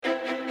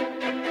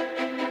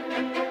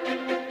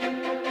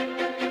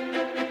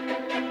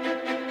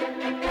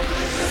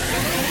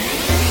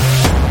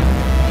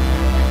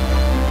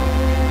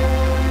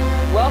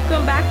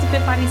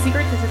Fit Body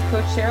Secrets. This is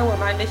Coach Cheryl, where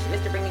my mission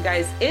is to bring you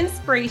guys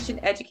inspiration,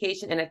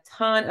 education, and a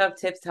ton of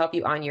tips to help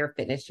you on your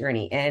fitness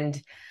journey. And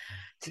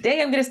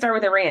today I'm going to start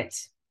with a rant.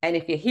 And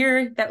if you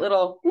hear that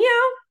little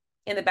meow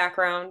in the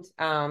background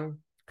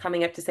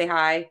coming up to say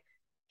hi,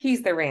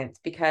 he's the rant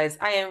because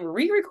I am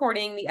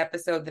re-recording the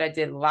episode that I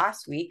did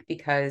last week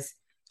because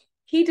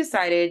he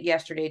decided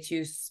yesterday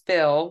to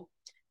spill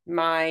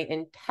my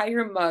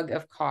entire mug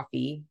of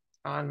coffee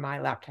on my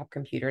laptop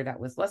computer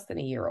that was less than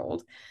a year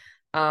old.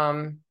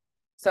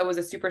 So it was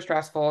a super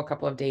stressful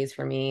couple of days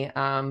for me.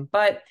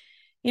 But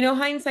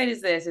hindsight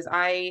is this, is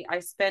I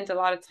spent a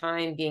lot of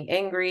time being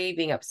angry,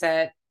 being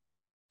upset,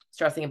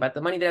 stressing about the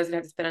money that I was gonna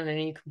have to spend on a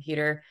new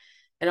computer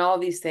and all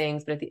of these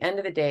things. But at the end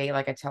of the day,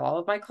 like I tell all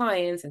of my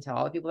clients and tell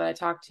all the people that I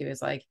talk to,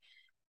 is like,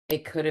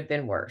 it could have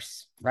been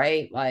worse,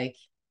 right? Like,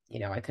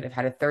 I could have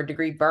had a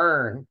third-degree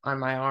burn on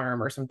my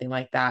arm or something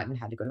like that and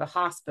had to go to the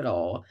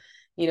hospital.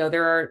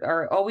 There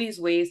are always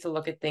ways to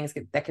look at things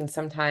that can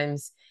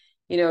sometimes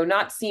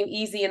not seem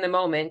easy in the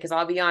moment. Because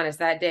I'll be honest,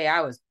 that day I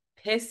was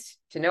pissed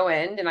to no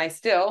end, and I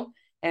still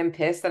am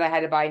pissed that I had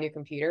to buy a new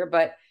computer.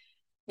 But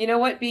you know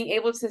what? Being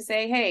able to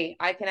say, hey,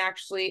 I can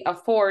actually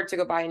afford to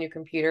go buy a new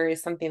computer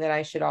is something that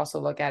I should also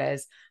look at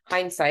as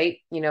hindsight.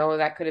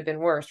 That could have been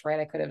worse, right?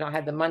 I could have not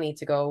had the money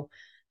to go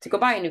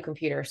buy a new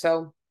computer.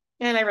 So,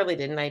 and I really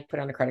didn't. I put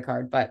on a credit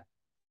card, but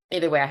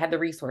either way, I had the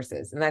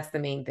resources, and that's the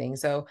main thing.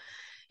 So,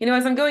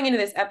 as I'm going into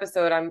this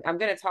episode, I'm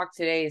going to talk.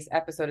 Today's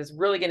episode is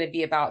really going to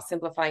be about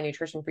simplifying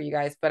nutrition for you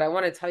guys. But I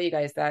want to tell you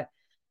guys that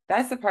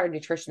that's the part of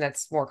nutrition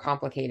that's more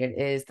complicated,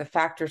 is the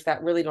factors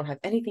that really don't have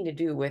anything to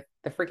do with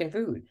the freaking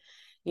food.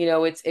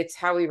 It's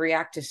how we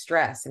react to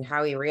stress and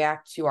how we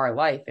react to our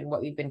life and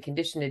what we've been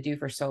conditioned to do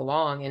for so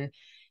long. And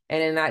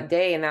in that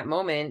day, in that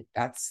moment,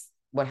 that's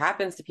what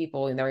happens to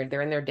people. And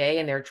they're in their day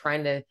and they're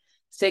trying to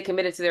stay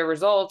committed to their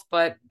results,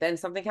 but then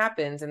something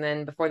happens. And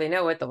then before they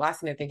know it, the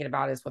last thing they're thinking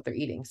about is what they're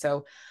eating.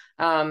 So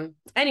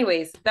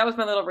anyways, that was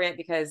my little rant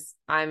because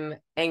I'm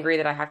angry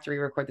that I have to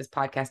re-record this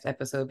podcast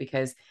episode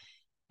because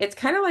it's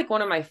kind of like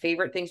one of my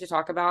favorite things to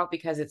talk about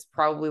because it's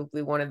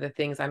probably one of the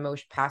things I'm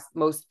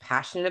most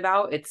passionate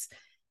about.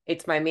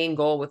 It's my main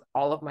goal with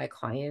all of my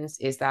clients,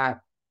 is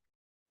that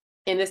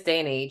in this day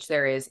and age,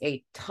 there is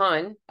a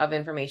ton of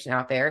information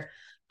out there.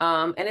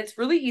 And it's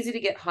really easy to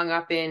get hung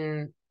up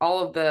in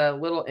all of the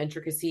little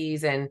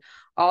intricacies and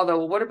all the,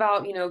 well, what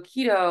about,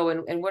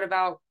 keto, and what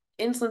about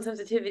insulin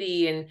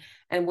sensitivity,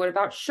 and what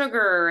about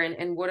sugar,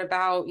 and what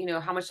about,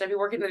 how much should I be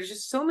working? There's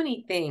just so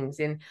many things.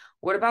 And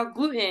what about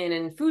gluten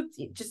and food?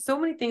 Just so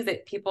many things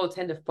that people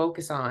tend to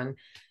focus on.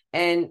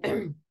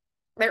 And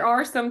there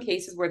are some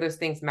cases where those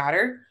things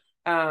matter.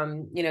 There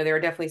are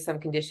definitely some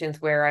conditions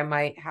where I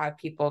might have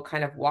people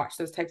kind of watch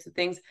those types of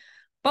things,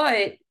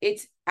 but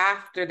it's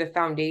after the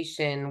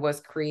foundation was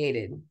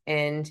created.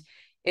 And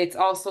it's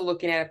also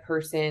looking at a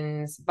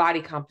person's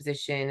body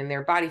composition and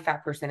their body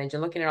fat percentage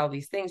and looking at all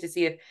these things to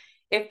see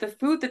if the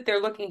food that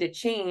they're looking to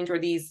change, or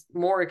these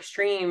more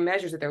extreme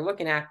measures that they're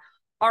looking at,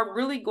 are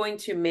really going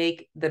to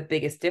make the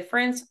biggest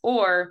difference,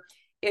 or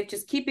if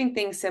just keeping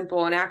things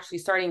simple and actually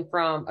starting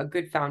from a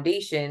good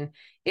foundation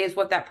is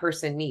what that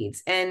person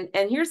needs. And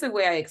here's the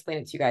way I explain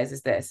it to you guys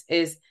is this,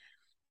 is,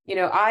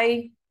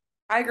 I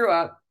grew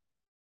up,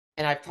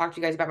 and I've talked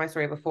to you guys about my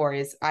story before,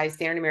 is I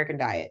standard American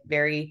diet,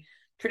 very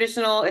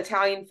traditional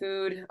Italian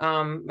food.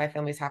 My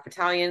family's half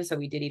Italian, so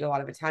we did eat a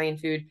lot of Italian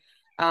food,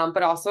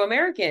 but also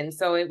American.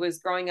 So it was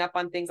growing up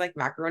on things like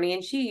macaroni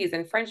and cheese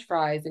and French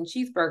fries and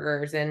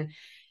cheeseburgers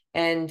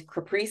and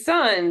Capri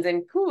Suns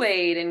and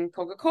Kool-Aid and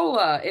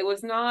Coca-Cola. It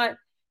was not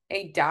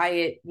a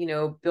diet,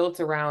 built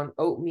around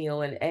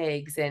oatmeal and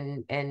eggs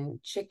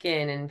and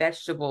chicken and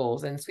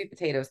vegetables and sweet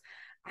potatoes.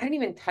 I didn't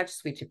even touch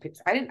sweet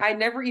potatoes. I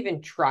never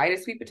even tried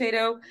a sweet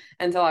potato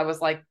until I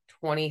was like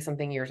 20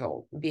 something years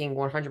old, being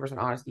 100%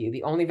 honest with you.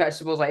 The only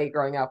vegetables I ate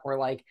growing up were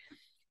like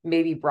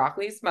maybe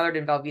broccoli smothered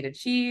in Velveeta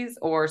cheese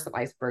or some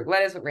iceberg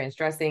lettuce with ranch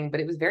dressing, but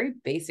it was very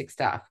basic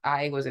stuff.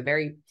 I was a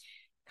very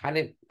I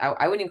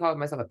wouldn't even call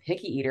myself a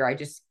picky eater. I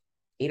just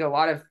ate a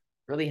lot of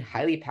really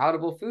highly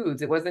palatable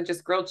foods. It wasn't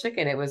just grilled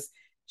chicken. It was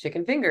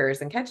chicken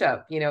fingers and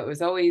ketchup. It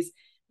was always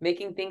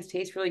making things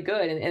taste really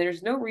good. And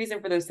there's no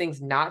reason for those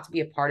things not to be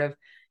a part of,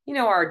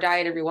 our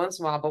diet every once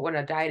in a while. But when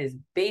a diet is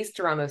based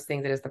around those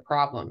things, it is the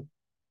problem.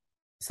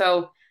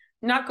 So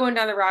not going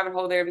down the rabbit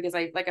hole there, because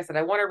like I said,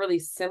 I want to really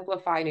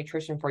simplify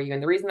nutrition for you.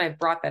 And the reason I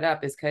brought that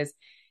up is because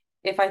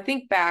if I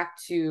think back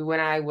to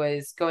when I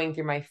was going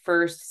through my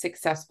first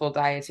successful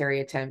dieting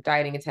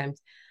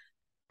attempt,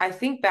 I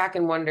think back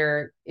and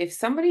wonder if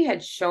somebody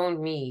had shown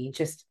me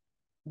just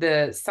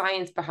the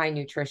science behind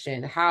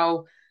nutrition,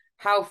 how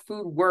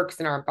food works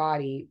in our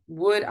body,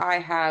 would I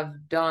have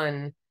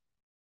done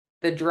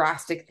the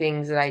drastic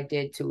things that I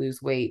did to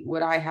lose weight?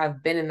 Would I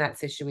have been in that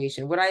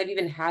situation? Would I have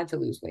even had to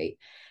lose weight?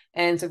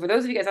 And so for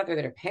those of you guys out there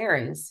that are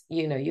parents,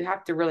 you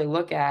have to really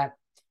look at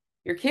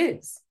your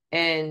kids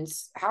and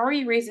how are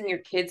you raising your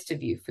kids to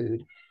view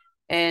food?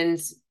 And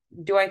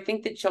do I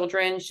think that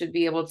children should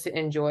be able to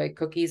enjoy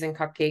cookies and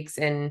cupcakes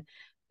and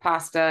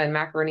pasta and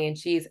macaroni and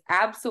cheese?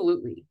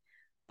 Absolutely.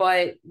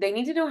 but they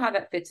need to know how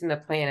that fits in the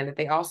plan, and that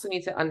they also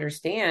need to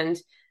understand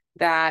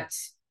that,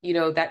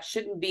 that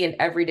shouldn't be an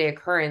everyday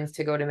occurrence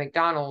to go to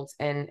McDonald's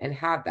and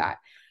have that.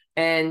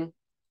 And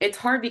it's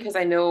hard because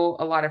I know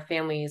a lot of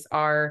families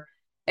are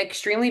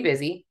extremely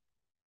busy,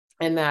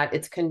 and that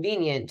it's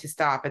convenient to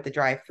stop at the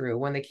drive-through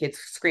when the kid's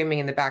screaming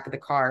in the back of the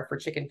car for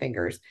chicken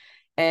fingers,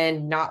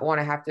 and not want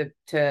to have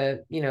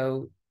to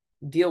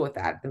deal with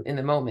that in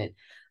the moment.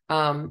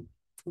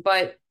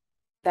 But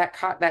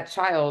that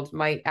child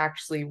might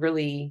actually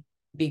really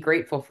be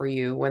grateful for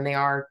you when they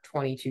are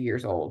 22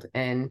 years old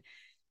and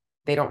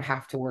they don't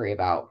have to worry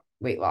about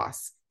weight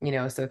loss.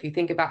 So if you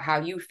think about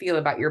how you feel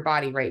about your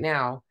body right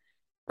now,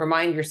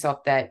 remind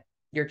yourself that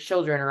your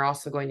children are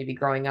also going to be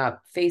growing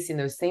up facing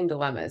those same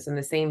dilemmas and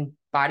the same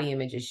body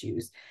image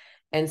issues.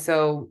 And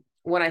so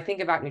when I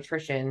think about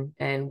nutrition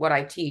and what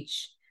I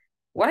teach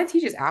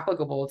is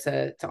applicable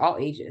to all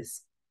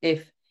ages.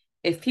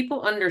 If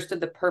people understood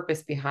the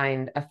purpose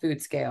behind a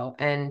food scale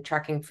and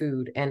tracking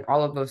food and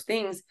all of those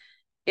things,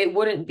 it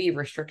wouldn't be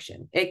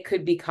restriction. It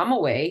could become a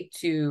way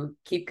to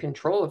keep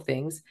control of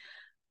things,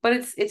 but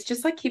it's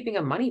just like keeping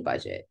a money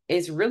budget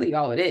is really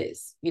all it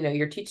is.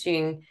 You're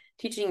teaching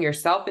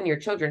yourself and your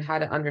children how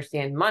to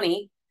understand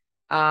money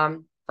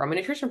from a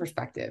nutrition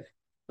perspective.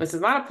 This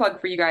is not a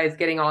plug for you guys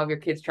getting all of your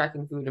kids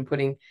tracking food and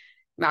putting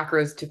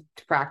macros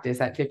to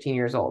practice at 15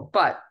 years old.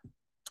 But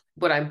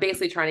what I'm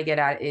basically trying to get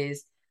at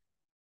is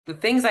the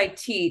things I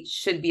teach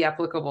should be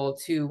applicable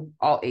to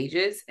all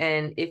ages.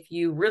 And if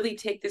you really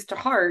take this to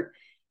heart,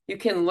 you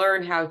can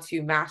learn how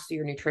to master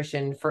your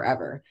nutrition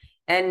forever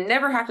and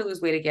never have to lose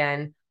weight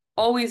again.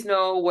 Always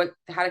know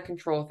how to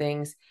control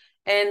things.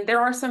 And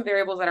there are some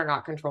variables that are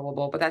not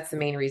controllable, but that's the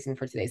main reason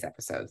for today's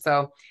episode.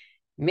 So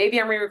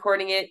maybe I'm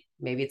re-recording it.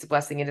 Maybe it's a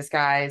blessing in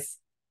disguise.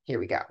 Here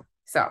we go.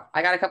 So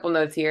I got a couple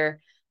notes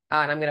here.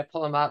 And I'm going to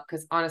pull them up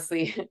because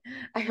honestly,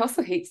 I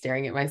also hate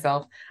staring at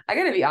myself. I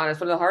got to be honest.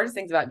 One of the hardest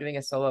things about doing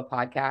a solo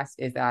podcast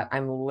is that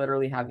I'm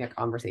literally having a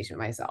conversation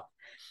with myself.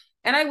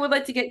 And I would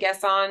like to get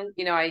guests on.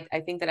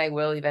 I think that I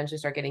will eventually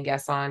start getting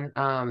guests on.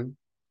 I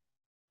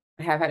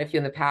have had a few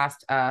in the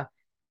past.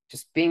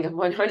 Just being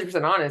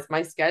 100% honest,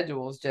 my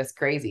schedule is just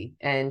crazy.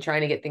 And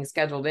trying to get things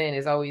scheduled in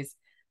is always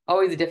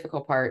a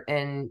difficult part.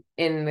 And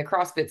in the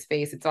CrossFit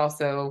space, it's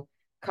also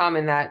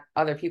common that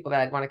other people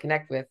that I'd want to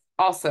connect with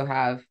also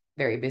have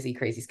very busy,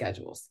 crazy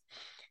schedules.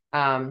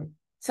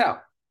 So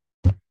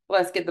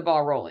let's get the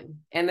ball rolling.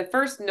 And the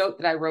first note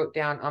that I wrote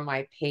down on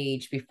my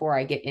page before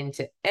I get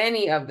into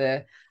any of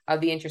the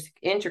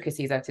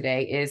intricacies of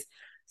today is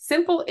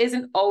simple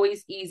isn't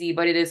always easy,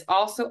 but it is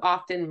also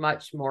often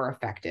much more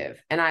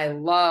effective. And I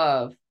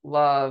love,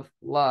 love,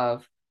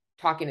 love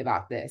talking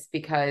about this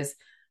because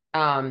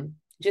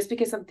just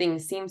because something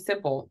seems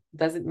simple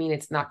doesn't mean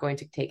it's not going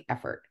to take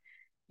effort.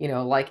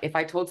 Like if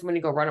I told someone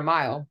to go run a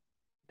mile,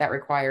 that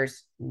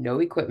requires no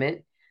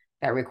equipment,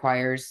 that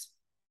requires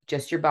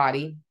just your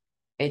body.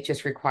 It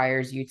just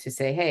requires you to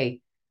say,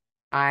 hey,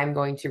 I'm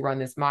going to run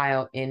this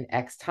mile in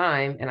X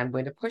time and I'm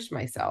going to push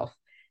myself.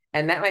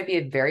 And that might be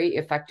a very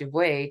effective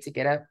way to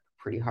get a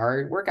pretty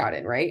hard workout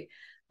in, right?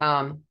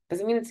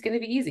 Doesn't mean it's going to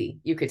be easy.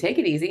 You could take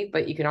it easy,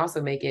 but you can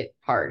also make it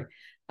hard.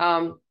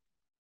 And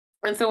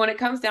so when it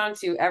comes down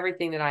to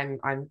everything that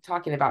I'm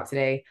talking about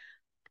today,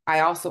 I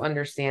also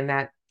understand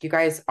that you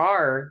guys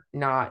are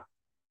not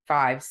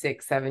 5,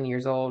 6, 7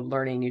 years old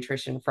learning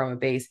nutrition from a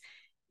base.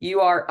 You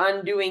are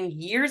undoing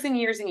years and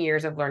years and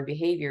years of learned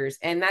behaviors,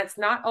 and that's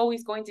not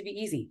always going to be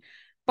easy.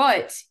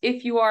 But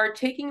if you are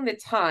taking the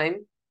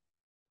time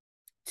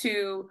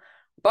to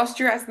bust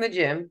your ass in the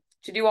gym,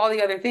 to do all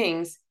the other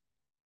things,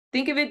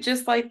 think of it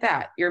just like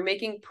that. You're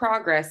making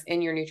progress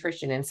in your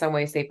nutrition in some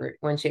way, shape,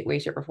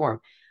 or form.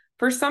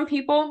 For some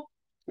people,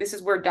 this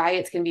is where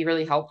diets can be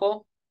really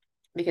helpful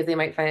because they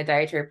might find a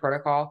dietary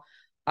protocol,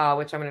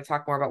 which I'm going to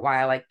talk more about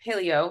why I like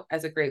paleo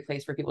as a great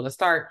place for people to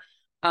start,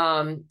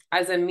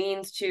 as a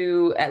means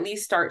to at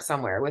least start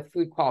somewhere with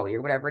food quality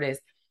or whatever it is.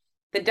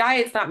 The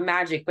diet's not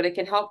magic, but it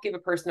can help give a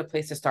person a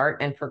place to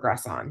start and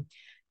progress on.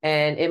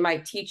 And it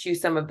might teach you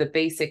some of the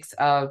basics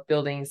of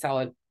building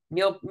solid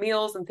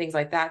meals and things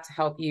like that to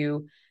help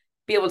you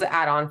be able to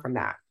add on from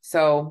that.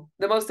 So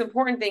the most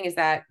important thing is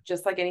that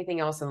just like anything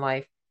else in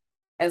life,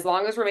 as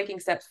long as we're making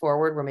steps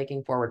forward, we're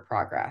making forward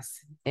progress.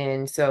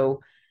 And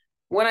so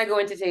when I go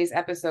into today's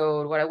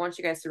episode, what I want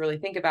you guys to really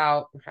think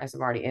about, as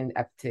I'm already in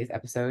today's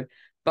episode,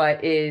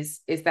 but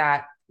is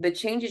that the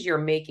changes you're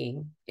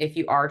making, if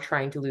you are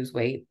trying to lose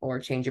weight or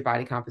change your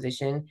body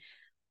composition,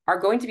 are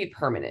going to be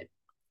permanent.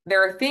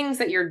 There are things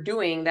that you're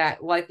doing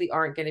that likely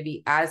aren't going to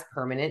be as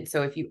permanent.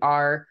 So if you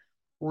are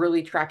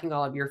really tracking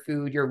all of your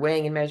food, you're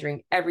weighing and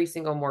measuring every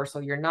single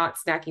morsel, you're not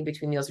snacking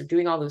between meals, you're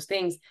doing all those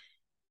things,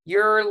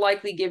 you're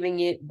likely giving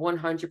it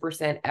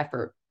 100%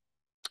 effort.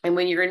 And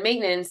when you're in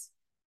maintenance,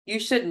 you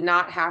should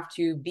not have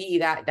to be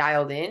that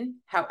dialed in.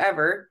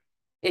 However,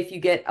 if you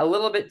get a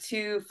little bit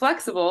too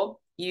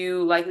flexible,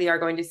 you likely are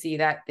going to see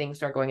that things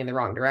start going in the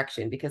wrong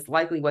direction, because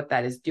likely what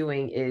that is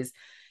doing is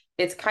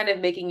it's kind of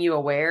making you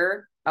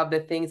aware of the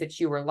things that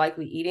you were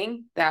likely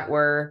eating that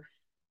were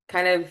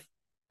kind of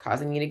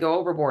causing you to go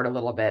overboard a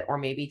little bit, or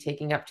maybe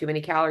taking up too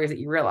many calories that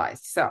you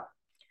realized. So,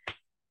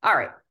 all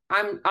right,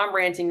 I'm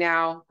ranting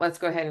now. Let's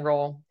go ahead and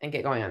roll and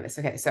get going on this.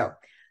 Okay, so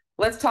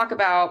let's talk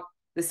about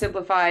the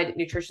simplified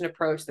nutrition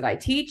approach that I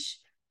teach,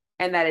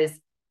 and that is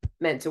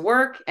meant to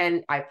work.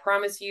 And I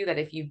promise you that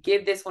if you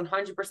give this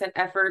 100%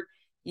 effort,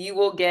 you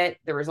will get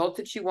the results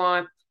that you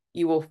want.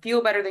 You will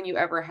feel better than you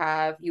ever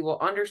have. You will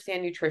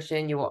understand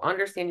nutrition. You will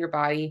understand your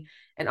body.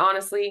 And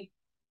honestly,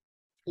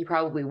 you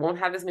probably won't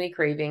have as many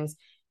cravings.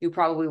 You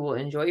probably will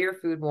enjoy your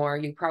food more.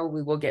 You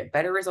probably will get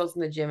better results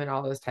in the gym and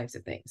all those types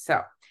of things.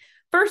 So,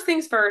 first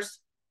things first,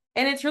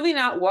 and it's really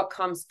not what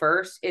comes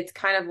first. It's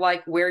kind of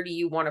like, where do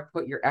you want to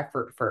put your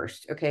effort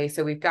first? Okay,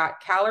 so we've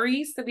got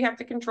calories that we have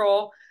to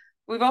control.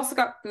 We've also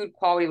got food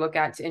quality to look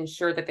at to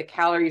ensure that the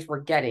calories we're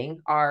getting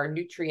are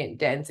nutrient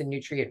dense and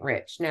nutrient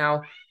rich.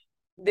 Now,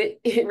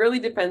 it really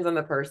depends on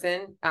the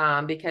person,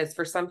 because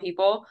for some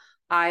people,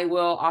 I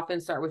will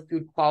often start with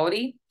food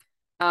quality.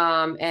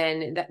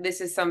 And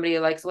this is somebody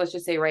like, so let's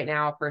just say right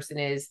now a person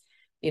is,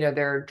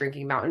 they're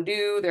drinking Mountain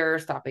Dew, they're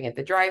stopping at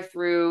the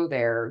drive-through,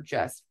 they're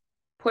just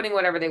putting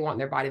whatever they want in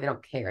their body. They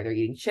don't care. They're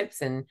eating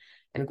chips and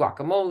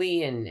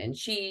guacamole and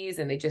cheese,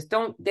 and they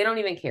don't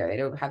even care. They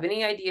don't have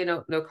any idea,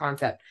 no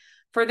concept.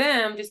 For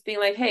them, just being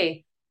like,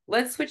 hey,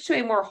 let's switch to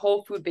a more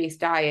whole food based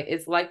diet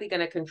is likely going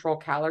to control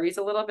calories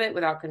a little bit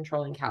without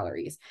controlling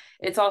calories.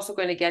 It's also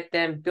going to get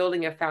them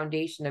building a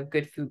foundation of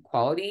good food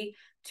quality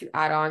to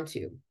add on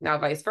to. Now,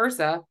 vice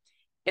versa,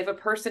 if a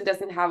person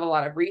doesn't have a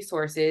lot of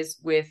resources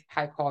with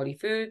high quality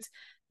foods,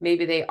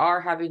 maybe they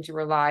are having to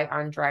rely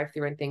on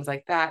drive-through and things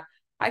like that.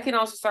 I can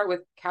also start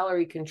with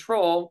calorie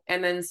control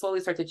and then slowly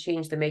start to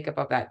change the makeup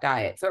of that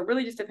diet. So it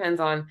really just depends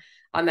on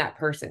that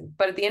person.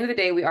 But at the end of the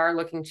day, we are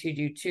looking to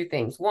do two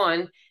things.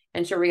 One,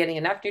 ensure we're getting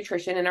enough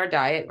nutrition in our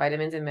diet,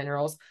 vitamins and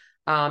minerals,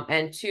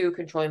 and two,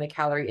 controlling the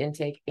calorie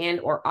intake and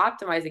or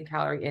optimizing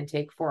calorie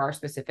intake for our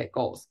specific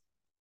goals.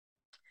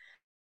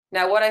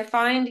 Now, what I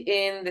find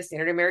in the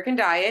standard American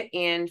diet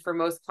and for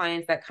most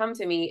clients that come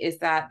to me is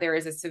that there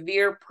is a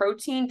severe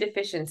protein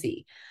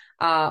deficiency.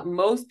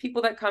 Most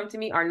people that come to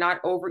me are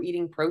not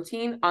overeating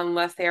protein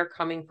unless they are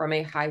coming from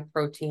a high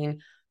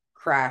protein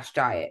crash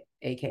diet,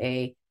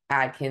 aka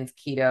Atkins,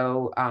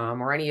 keto,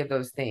 or any of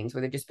those things where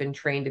they've just been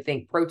trained to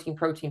think protein,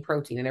 protein,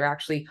 protein, and they're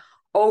actually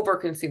over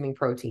consuming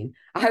protein.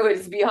 I would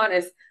just be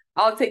honest,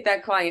 I'll take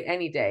that client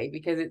any day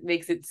because it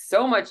makes it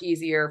so much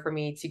easier for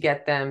me to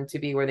get them to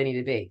be where they need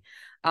to be.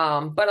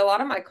 But a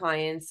lot of my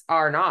clients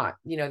are not,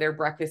 their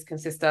breakfast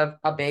consists of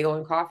a bagel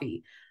and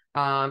coffee.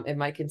 It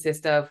might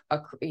consist of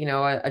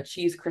a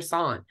cheese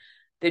croissant.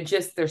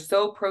 They're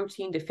so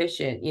protein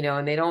deficient,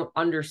 and they don't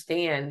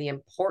understand the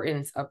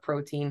importance of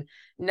protein,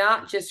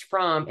 not just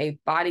from a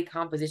body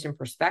composition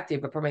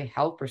perspective, but from a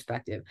health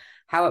perspective,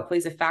 how it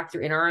plays a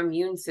factor in our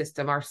immune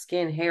system, our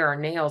skin, hair, our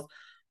nails,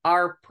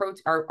 our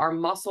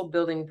muscle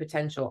building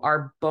potential,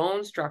 our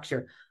bone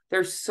structure.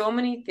 There's so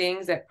many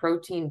things that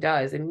protein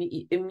does,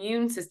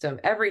 immune system,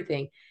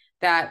 everything,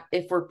 that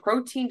if we're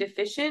protein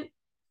deficient,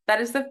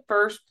 that is the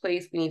first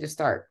place we need to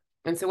start.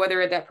 And so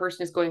whether that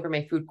person is going from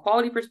a food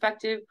quality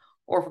perspective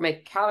or from a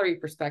calorie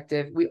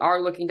perspective, we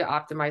are looking to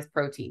optimize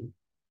protein.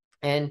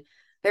 And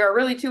there are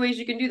really two ways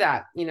you can do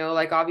that.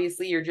 Like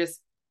obviously you're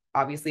just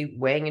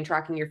weighing and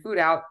tracking your food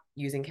out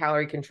using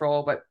calorie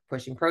control, but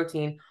pushing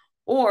protein.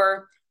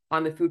 Or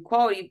on the food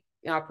quality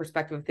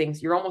perspective of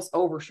things, you're almost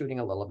overshooting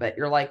a little bit.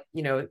 You're like,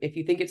 if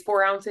you think it's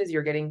 4 ounces,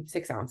 you're getting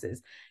 6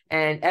 ounces.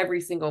 And every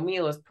single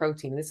meal is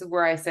protein. This is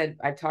where I said,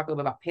 I've talked a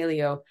little bit about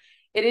paleo.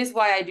 It is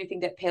why I do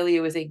think that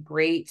paleo is a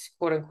great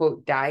quote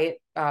unquote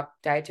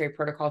dietary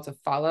protocol to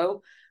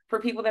follow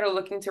for people that are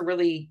looking to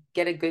really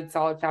get a good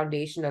solid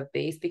foundation of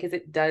base, because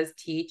it does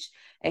teach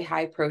a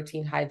high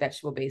protein, high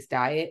vegetable based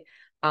diet.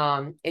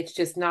 It's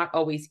just not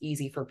always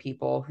easy for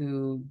people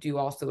who do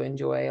also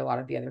enjoy a lot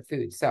of the other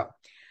foods. So,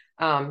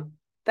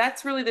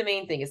 that's really the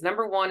main thing. Is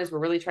number one is we're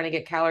really trying to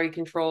get calorie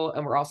control,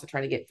 and we're also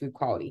trying to get food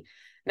quality.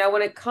 Now,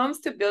 when it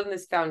comes to building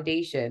this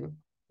foundation,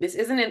 this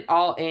isn't an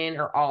all in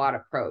or all out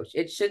approach.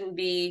 It shouldn't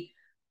be,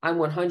 I'm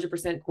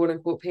 100% quote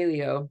unquote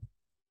paleo,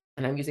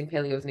 and I'm using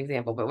paleo as an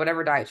example, but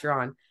whatever diet you're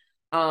on.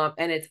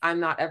 And I'm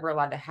not ever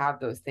allowed to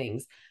have those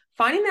things.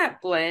 Finding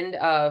that blend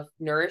of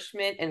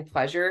nourishment and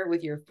pleasure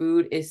with your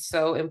food is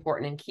so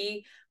important and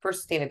key for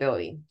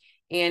sustainability.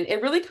 And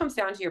it really comes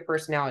down to your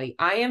personality.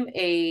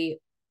 I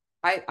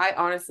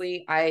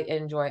honestly, I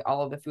enjoy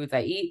all of the foods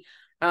I eat.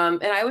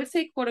 And I would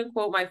say, quote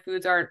unquote, my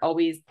foods aren't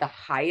always the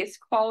highest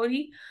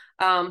quality,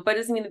 but it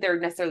doesn't mean that they're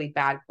necessarily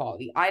bad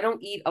quality. I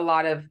don't eat a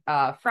lot of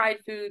fried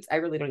foods. I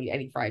really don't eat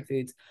any fried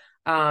foods,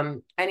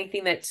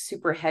 anything that's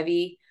super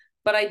heavy.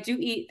 But I do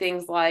eat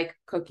things like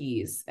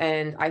cookies,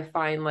 and I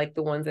find like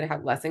the ones that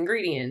have less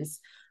ingredients.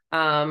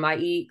 I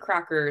eat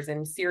crackers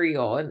and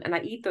cereal, and I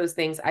eat those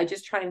things. I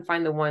just try and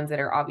find the ones that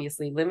are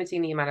obviously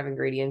limiting the amount of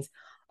ingredients,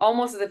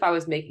 almost as if I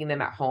was making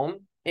them at home,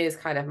 is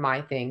kind of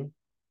my thing,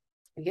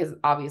 because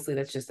obviously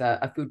that's just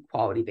a food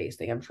quality based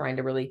thing. I'm trying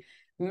to really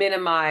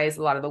minimize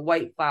a lot of the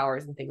white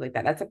flours and things like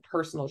that. That's a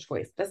personal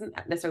choice. It doesn't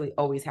necessarily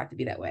always have to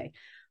be that way.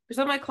 For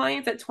some of my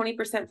clients, that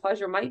 20%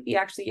 pleasure might be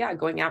actually, yeah,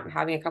 going out and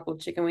having a couple of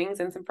chicken wings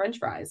and some French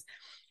fries.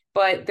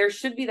 But there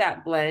should be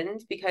that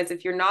blend, because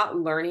if you're not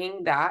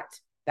learning that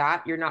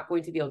you're not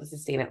going to be able to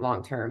sustain it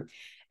long term.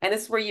 And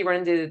this is where you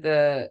run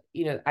into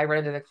I run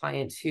into the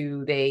clients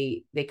who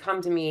they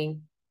come to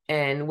me,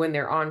 and when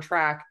they're on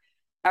track,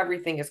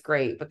 everything is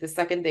great. But the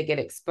second they get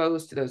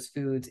exposed to those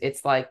foods,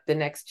 it's like the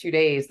next 2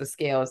 days, the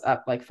scale is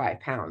up like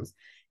 5 pounds,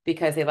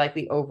 because they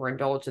likely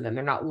overindulge in them.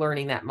 They're not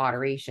learning that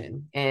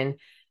moderation. And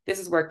this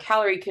is where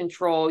calorie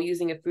control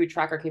using a food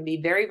tracker can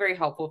be very, very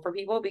helpful for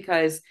people,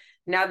 because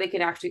now they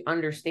can actually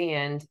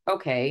understand,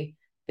 okay,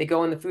 they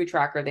go in the food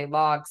tracker, they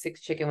log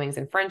 6 chicken wings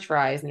and French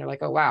fries, and they're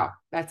like, oh, wow,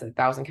 that's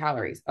 1,000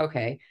 calories.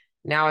 Okay,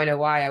 now I know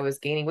why I was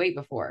gaining weight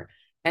before.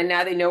 And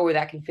now they know where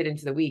that can fit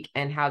into the week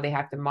and how they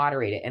have to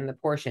moderate it and the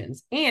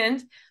portions.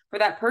 And for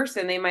that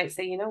person, they might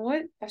say, you know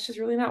what, that's just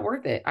really not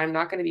worth it. I'm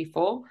not going to be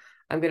full.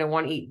 I'm going to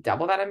want to eat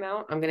double that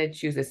amount. I'm going to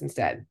choose this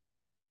instead.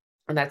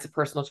 And that's a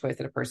personal choice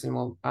that a person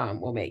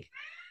will make.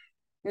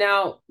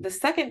 Now, the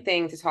second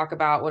thing to talk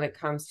about when it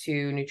comes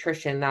to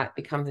nutrition that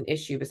becomes an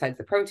issue besides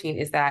the protein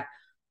is that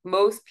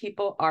most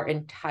people are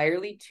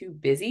entirely too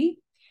busy,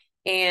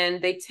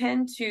 and they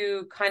tend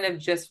to kind of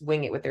just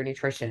wing it with their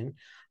nutrition.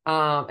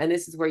 And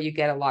this is where you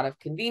get a lot of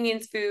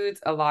convenience foods,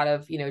 a lot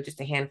of,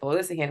 just a handful of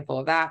this, a handful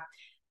of that.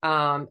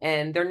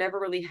 And they're never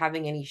really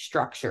having any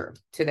structure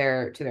to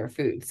their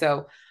food.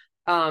 So,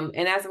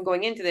 and as I'm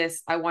going into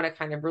this, I want to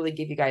kind of really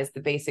give you guys the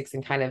basics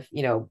and kind of,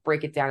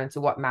 break it down into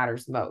what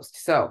matters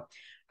most. So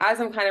as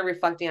I'm kind of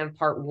reflecting on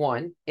part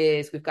one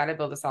is we've got to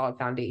build a solid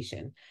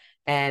foundation.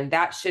 And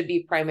that should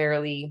be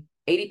primarily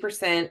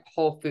 80%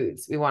 whole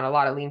foods. We want a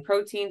lot of lean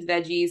proteins,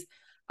 veggies,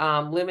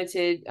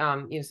 limited,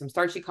 some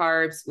starchy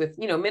carbs with,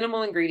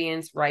 minimal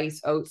ingredients, rice,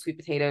 oats, sweet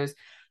potatoes,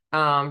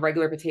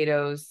 regular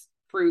potatoes,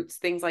 fruits,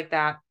 things like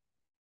that.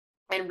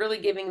 And really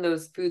giving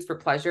those foods for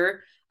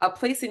pleasure a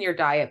place in your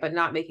diet, but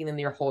not making them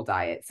your whole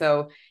diet.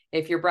 So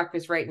if your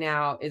breakfast right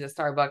now is a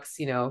Starbucks,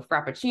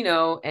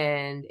 Frappuccino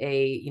and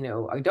a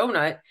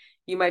donut,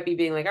 you might be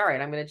being like, all right,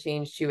 I'm going to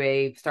change to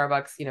a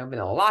Starbucks,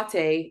 vanilla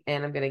latte,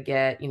 and I'm going to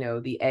get,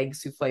 the egg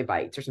souffle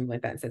bites or something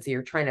like that instead. So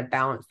you're trying to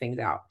balance things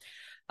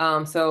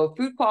out. So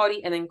food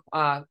quality, and then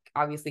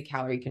obviously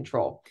calorie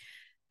control.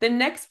 The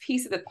next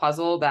piece of the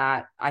puzzle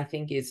that I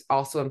think is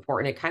also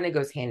important, it kind of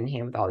goes hand in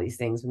hand with all these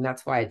things. And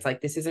that's why it's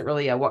like, this isn't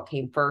really a what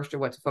came first or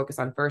what to focus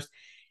on first.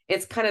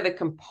 It's kind of the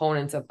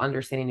components of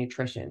understanding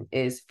nutrition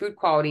is food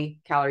quality,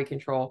 calorie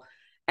control,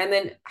 and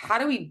then how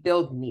do we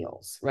build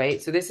meals,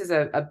 right? So this is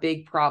a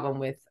big problem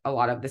with a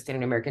lot of the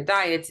standard American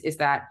diets is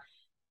that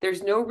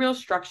there's no real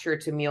structure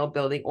to meal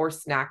building or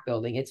snack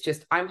building. It's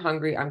just, I'm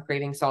hungry, I'm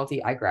craving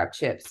salty, I grab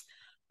chips.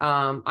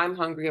 I'm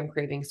hungry, I'm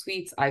craving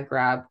sweets, I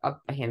grab a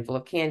handful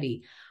of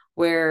candy.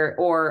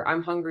 Or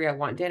I'm hungry, I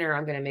want dinner,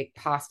 I'm going to make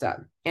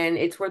pasta. And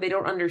it's where they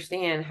don't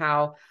understand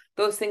how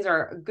those things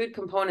are good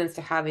components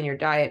to have in your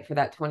diet for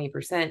that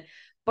 20%.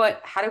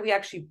 But how do we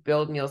actually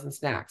build meals and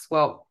snacks?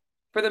 Well,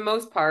 for the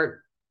most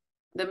part,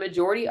 the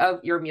majority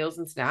of your meals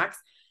and snacks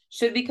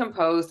should be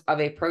composed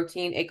of a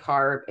protein, a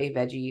carb, a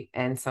veggie,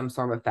 and some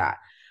form of fat.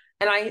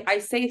 And I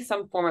say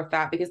some form of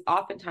fat because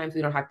oftentimes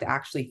we don't have to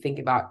actually think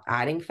about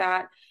adding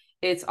fat.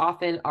 It's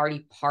often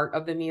already part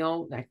of the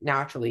meal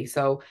naturally.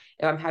 So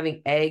if I'm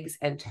having eggs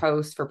and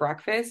toast for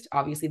breakfast,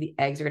 obviously the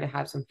eggs are going to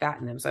have some fat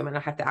in them. So I'm going to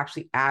have to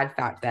actually add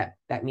fat to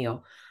that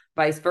meal.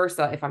 Vice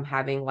versa, if I'm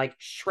having like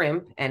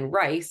shrimp and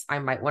rice, I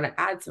might want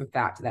to add some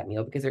fat to that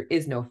meal because there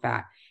is no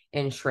fat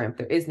in shrimp.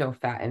 There is no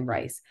fat in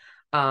rice.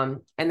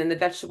 And then the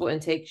vegetable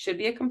intake should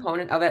be a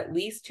component of at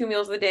least 2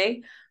 meals a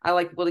day. I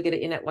like people to get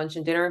it in at lunch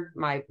and dinner.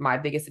 My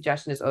biggest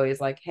suggestion is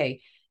always like, hey,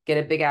 get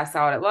a big ass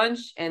salad at lunch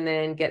and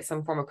then get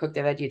some form of cooked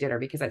veggie at dinner,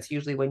 because that's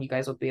usually when you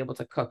guys will be able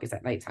to cook is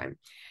at nighttime.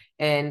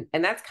 And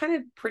that's kind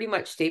of pretty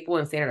much staple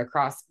and standard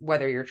across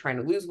whether you're trying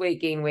to lose weight,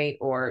 gain weight,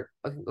 or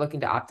looking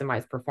to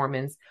optimize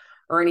performance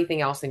or anything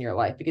else in your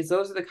life, because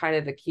those are the kind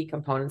of the key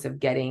components of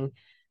getting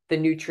the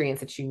nutrients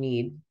that you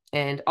need,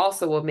 and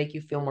also will make you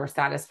feel more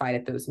satisfied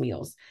at those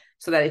meals.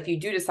 So that if you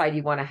do decide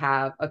you want to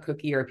have a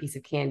cookie or a piece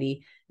of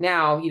candy,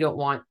 now you don't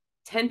want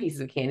 10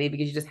 pieces of candy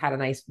because you just had a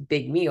nice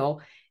big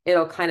meal.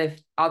 It'll kind of,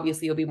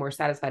 obviously you'll be more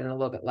satisfied in a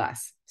little bit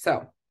less.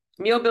 So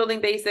meal building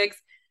basics,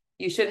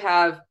 you should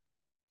have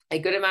a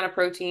good amount of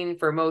protein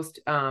for most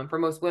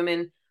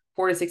women,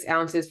 4 to 6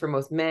 ounces for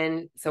most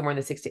men, somewhere in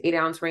the 6 to 8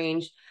 ounce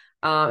range.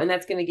 And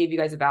that's going to give you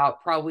guys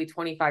about probably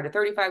 25 to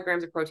 35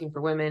 grams of protein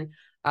for women.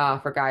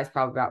 For guys,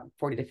 probably about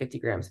 40 to 50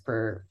 grams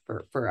per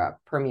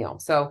meal.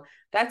 So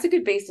that's a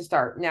good base to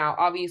start. Now,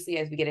 obviously,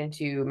 as we get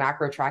into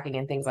macro tracking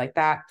and things like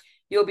that,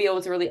 you'll be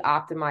able to really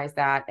optimize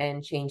that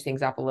and change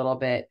things up a little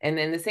bit. And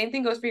then the same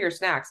thing goes for your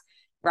snacks.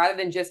 Rather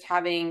than just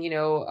having,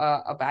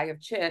 a bag of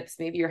chips,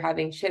 maybe you're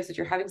having chips that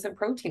you're having some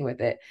protein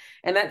with it.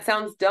 And that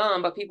sounds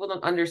dumb, but people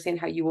don't understand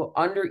how you will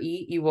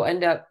undereat. You will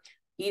end up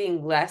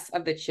eating less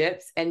of the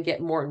chips and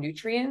get more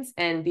nutrients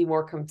and be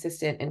more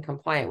consistent and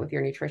compliant with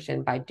your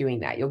nutrition by doing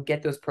that. You'll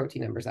get those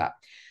protein numbers up.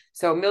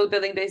 So meal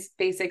building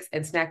basics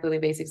and snack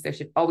building basics, there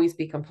should always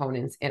be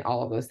components in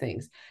all of those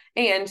things.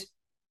 And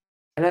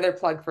Another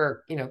plug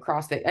for,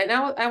 CrossFit. And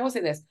I will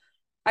say this.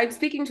 I'm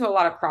speaking to a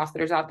lot of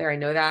CrossFitters out there. I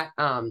know that.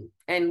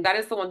 And that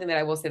is the one thing that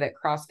I will say that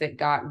CrossFit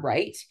got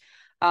right,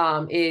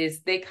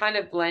 is they kind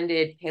of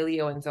blended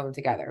paleo and zone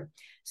together.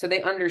 So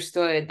they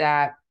understood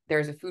that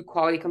there's a food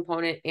quality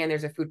component and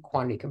there's a food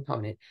quantity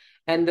component.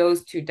 And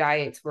those two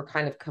diets were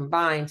kind of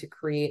combined to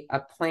create a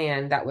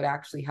plan that would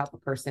actually help a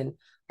person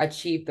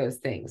achieve those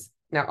things.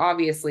 Now,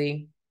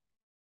 obviously,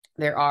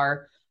 there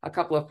are a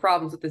couple of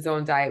problems with the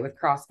zone diet with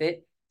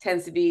CrossFit.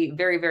 Tends to be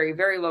very, very,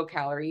 very low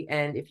calorie.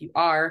 And if you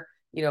are,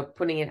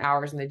 putting in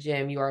hours in the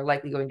gym, you are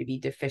likely going to be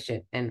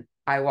deficient. And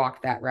I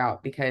walk that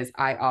route because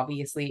I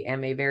obviously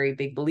am a very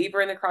big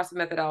believer in the CrossFit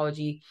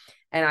methodology.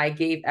 And I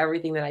gave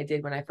everything that I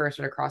did when I first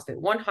started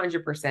CrossFit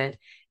 100%.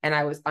 And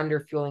I was under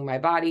fueling my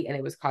body and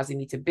it was causing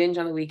me to binge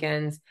on the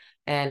weekends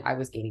and I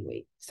was gaining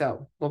weight.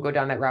 So we'll go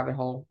down that rabbit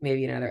hole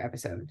maybe in another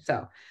episode.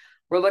 So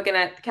we're looking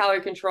at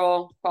calorie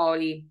control,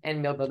 quality,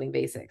 and meal building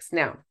basics.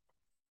 Now,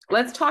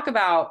 let's talk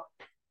about,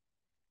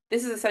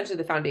 this is essentially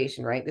the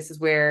foundation, right? This is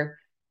where,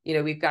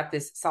 we've got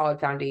this solid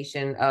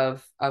foundation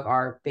of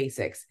our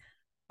basics.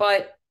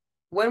 But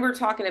when we're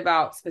talking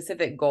about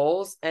specific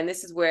goals, and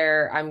this is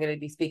where I'm going to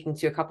be speaking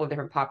to a couple of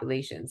different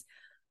populations.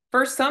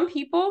 For some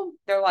people,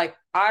 they're like,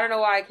 I don't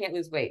know why I can't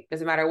lose weight.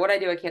 Doesn't matter what I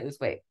do, I can't lose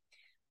weight.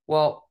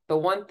 Well, the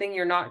one thing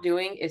you're not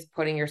doing is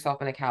putting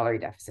yourself in a calorie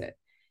deficit.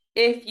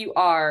 If you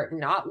are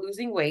not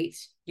losing weight,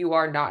 you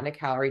are not in a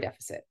calorie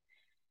deficit.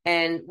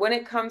 And when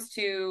it comes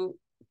to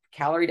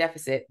calorie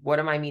deficit, what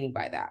am I meaning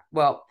by that?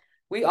 Well,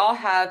 we all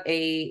have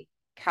a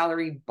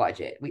calorie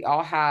budget. We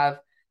all have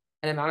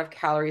an amount of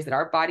calories that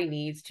our body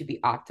needs to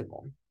be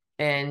optimal.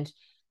 And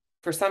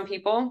for some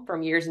people,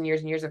 from years and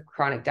years and years of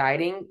chronic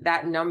dieting,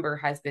 that number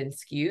has been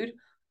skewed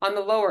on the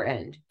lower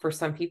end. For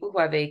some people who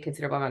have a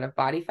considerable amount of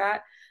body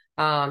fat,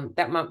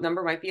 that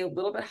number might be a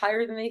little bit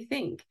higher than they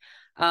think.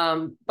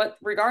 But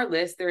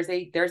regardless, there's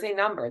a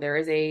number. There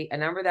is a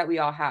number that we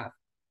all have.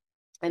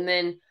 And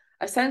then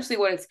essentially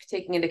what it's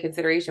taking into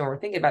consideration when we're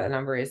thinking about the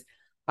number is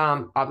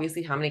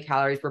obviously how many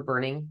calories we're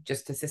burning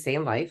just to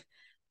sustain life,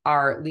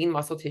 our lean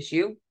muscle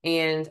tissue,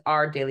 and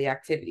our daily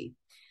activity.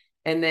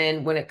 And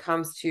then when it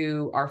comes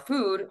to our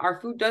food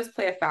does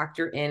play a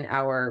factor in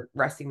our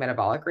resting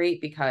metabolic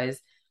rate because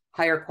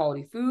higher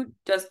quality food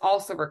does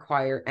also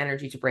require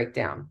energy to break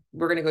down.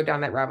 We're going to go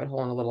down that rabbit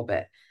hole in a little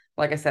bit.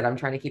 Like I said, I'm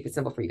trying to keep it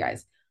simple for you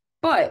guys.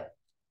 But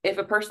if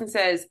a person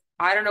says,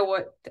 I don't know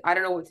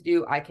what to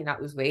do, I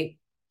cannot lose weight,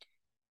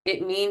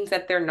 it means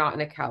that they're not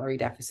in a calorie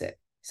deficit.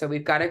 So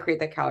we've got to create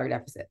that calorie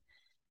deficit.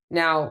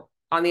 Now,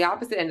 on the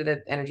opposite end of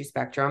the energy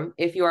spectrum,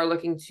 if you are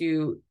looking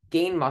to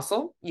gain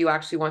muscle, you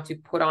actually want to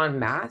put on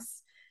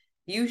mass,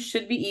 you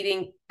should be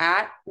eating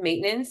at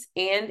maintenance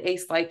and a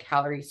slight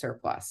calorie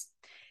surplus.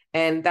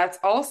 And that's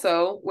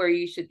also where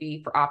you should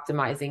be for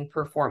optimizing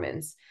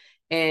performance.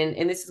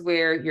 And this is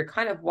where you're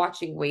kind of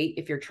watching weight.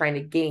 If you're trying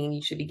to gain,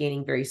 you should be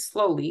gaining very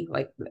slowly.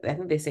 Like I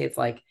think they say it's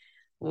like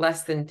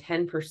less than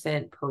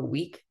 10% per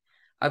week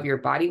of your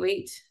body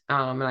weight.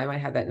 And I might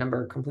have that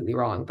number completely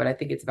wrong, but I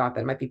think it's about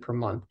that. It might be per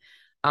month.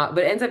 But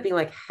it ends up being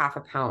like half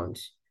a pound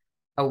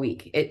a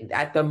week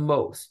at the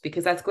most,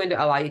 because that's going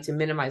to allow you to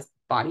minimize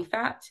body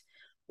fat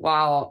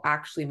while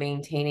actually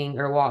maintaining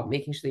or while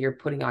making sure that you're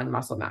putting on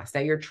muscle mass.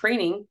 Now, your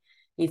training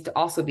needs to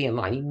also be in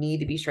line. You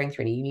need to be strength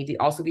training. You need to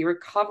also be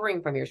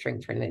recovering from your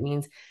strength training. That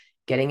means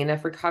getting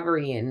enough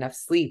recovery and enough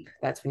sleep.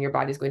 That's when your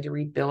body's going to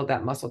rebuild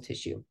that muscle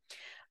tissue.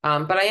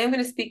 But I am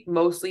going to speak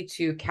mostly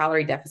to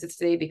calorie deficits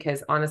today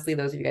because honestly,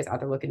 those of you guys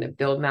out there looking to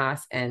build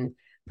mass and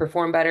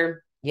perform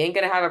better, you ain't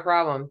going to have a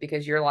problem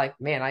because you're like,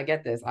 man, I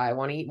get this. I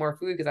want to eat more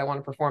food because I want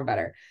to perform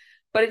better.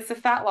 But it's the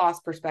fat loss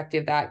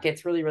perspective that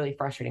gets really, really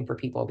frustrating for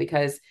people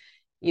because,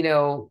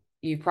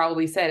 you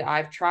probably said,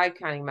 I've tried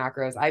counting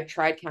macros, I've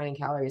tried counting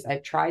calories,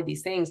 I've tried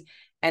these things,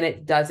 and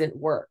it doesn't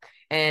work.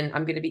 And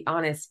I'm going to be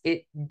honest,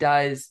 it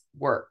does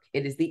work.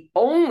 It is the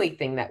only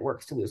thing that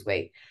works to lose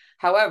weight.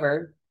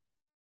 However,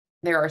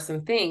 there are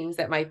some things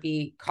that might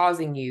be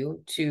causing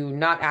you to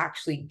not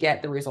actually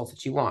get the results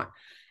that you want.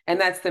 And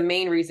that's the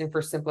main reason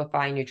for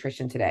simplifying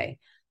nutrition today.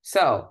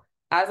 So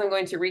as I'm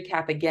going to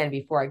recap again,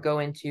 before I go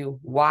into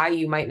why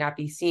you might not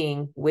be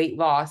seeing weight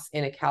loss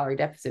in a calorie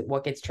deficit,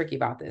 what gets tricky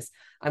about this,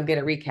 I'm going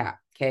to recap.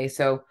 Okay.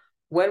 So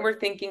when we're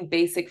thinking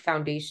basic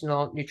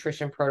foundational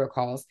nutrition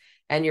protocols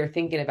and you're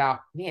thinking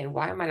about, man,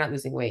 why am I not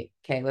losing weight?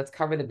 Okay. Let's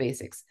cover the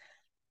basics.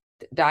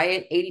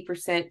 Diet,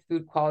 80%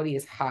 food quality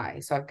is high.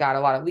 So I've got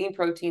a lot of lean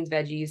proteins,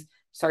 veggies,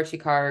 starchy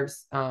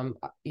carbs,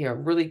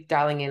 really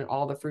dialing in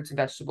all the fruits and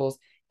vegetables,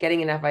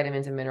 getting enough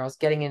vitamins and minerals,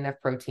 getting enough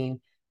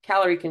protein.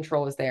 Calorie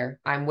control is there.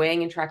 I'm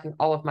weighing and tracking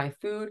all of my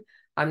food.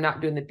 I'm not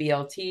doing the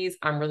BLTs.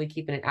 I'm really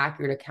keeping an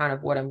accurate account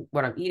of what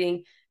I'm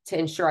eating to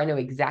ensure I know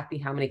exactly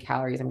how many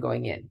calories I'm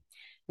going in.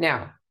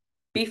 Now,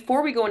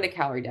 before we go into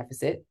calorie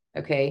deficit,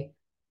 okay,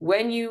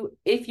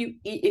 if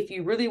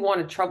you really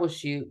want to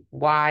troubleshoot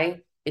why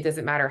it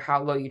doesn't matter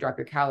how low you drop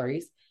your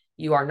calories,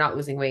 you are not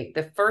losing weight.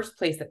 The first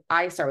place that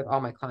I start with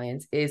all my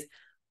clients is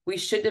we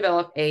should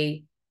develop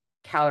a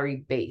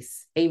calorie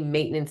base, a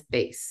maintenance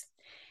base.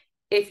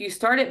 if you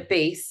start at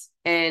base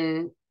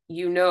and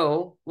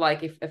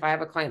like if I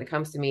have a client that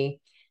comes to me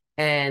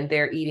and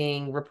they're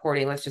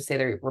reporting, let's just say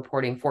they're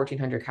reporting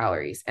 1,400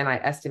 calories and I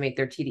estimate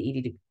their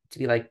TDED to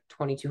be like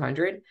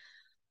 2,200,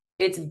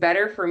 it's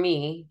better for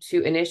me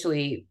to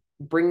initially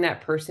bring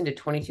that person to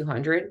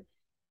 2,200,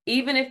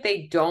 even if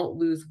they don't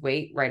lose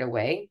weight right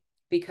away,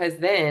 because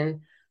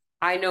then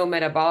I know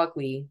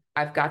metabolically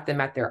I've got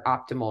them at their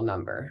optimal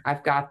number.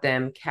 I've got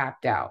them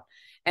capped out.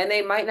 And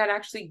they might not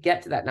actually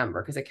get to that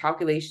number because a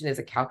calculation is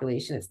a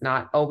calculation. It's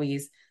not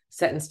always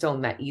set in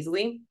stone that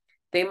easily.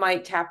 They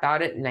might tap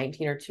out at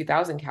 19 or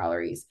 2,000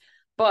 calories.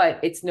 But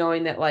it's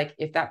knowing that, like,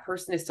 if that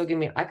person is still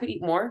giving me, I could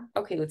eat more.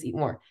 Okay, let's eat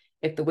more.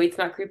 If the weight's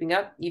not creeping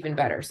up, even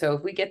better. So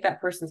if we get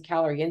that person's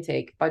calorie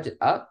intake budget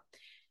up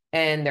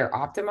and they're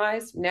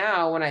optimized,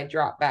 now when I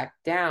drop back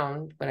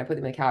down, when I put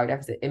them in a calorie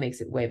deficit, it makes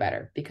it way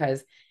better.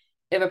 Because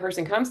if a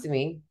person comes to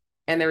me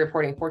and they're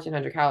reporting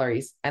 1,400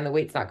 calories and the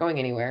weight's not going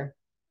anywhere,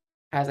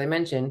 as I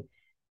mentioned,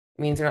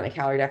 it means they're not in a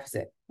calorie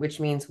deficit, which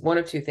means one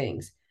of two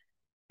things: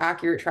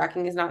 accurate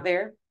tracking is not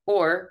there,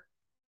 or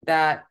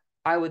that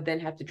I would then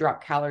have to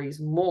drop calories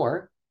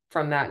more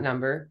from that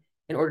number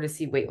in order to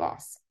see weight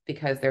loss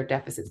because their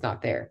deficit's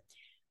not there,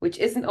 which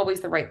isn't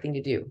always the right thing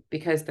to do,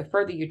 because the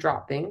further you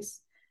drop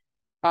things,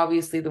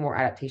 obviously the more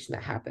adaptation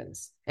that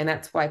happens. And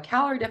that's why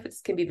calorie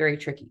deficits can be very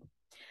tricky.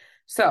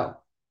 So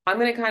I'm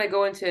going to kind of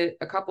go into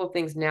a couple of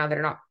things now that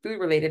are not food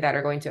related that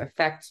are going to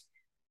affect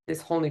this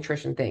whole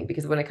nutrition thing,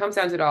 because when it comes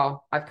down to it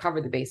all, I've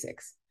covered the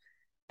basics.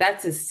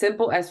 That's as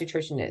simple as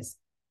nutrition is.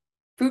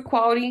 Food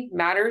quality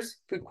matters.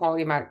 Food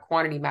quality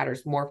quantity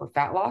matters more for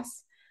fat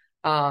loss.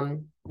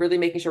 Really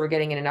making sure we're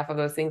getting in enough of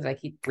those things. And I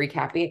keep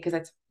recapping it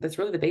because that's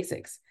really the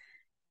basics.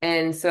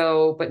 And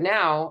so, but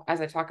now as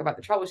I talk about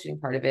the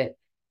troubleshooting part of it,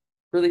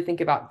 really think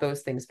about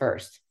those things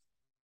first.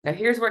 Now,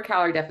 here's where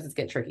calorie deficits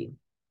get tricky.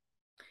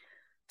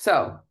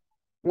 So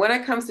when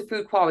it comes to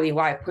food quality,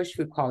 why I push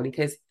food quality,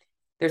 because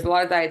there's a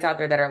lot of diets out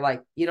there that are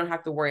like, you don't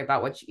have to worry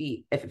about what you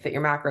eat. If it fit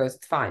your macros,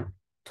 it's fine.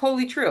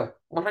 Totally true.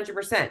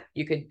 100%.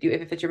 You could do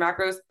if it fits your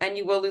macros and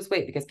you will lose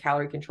weight because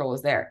calorie control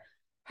is there.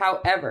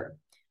 However,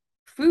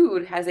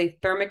 food has a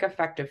thermic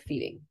effect of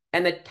feeding,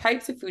 and the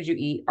types of food you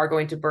eat are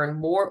going to burn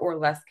more or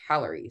less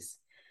calories.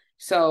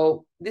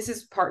 So this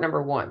is part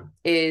number one,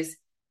 is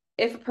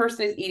if a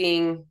person is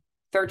eating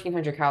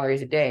 1,300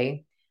 calories a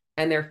day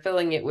and they're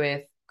filling it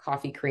with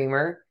coffee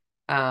creamer,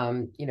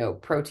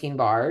 protein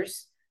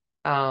bars,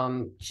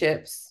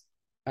 chips,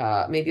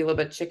 maybe a little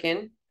bit of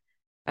chicken,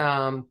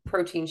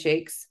 protein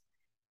shakes,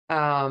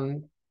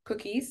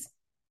 cookies,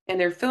 and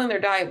they're filling their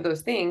diet with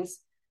those things,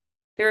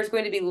 there's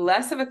going to be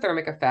less of a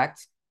thermic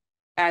effect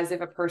as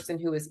if a person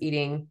who is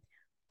eating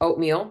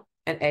oatmeal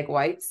and egg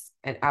whites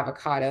and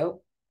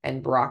avocado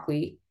and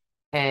broccoli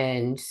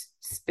and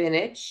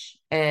spinach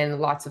and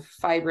lots of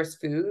fibrous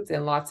foods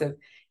and lots of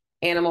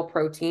animal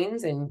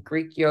proteins and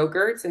Greek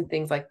yogurts and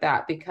things like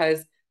that,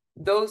 because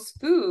those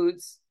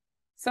foods,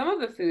 some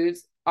of the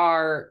foods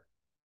are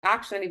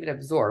actually not even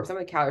absorbed. Some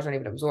of the calories aren't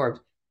even absorbed.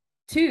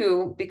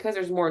 Two, because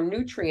there's more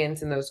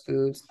nutrients in those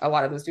foods, a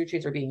lot of those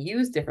nutrients are being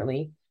used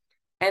differently.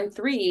 And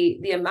three,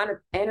 the amount of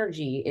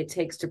energy it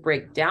takes to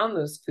break down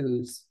those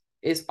foods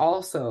is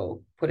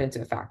also put into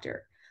a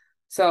factor.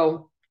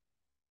 So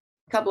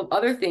a couple of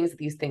other things that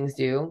these things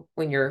do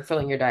when you're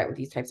filling your diet with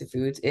these types of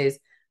foods is,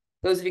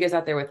 those of you guys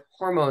out there with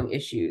hormone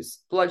issues,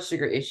 blood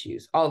sugar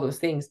issues, all those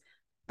things,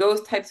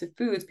 those types of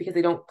foods, because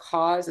they don't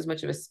cause as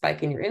much of a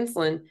spike in your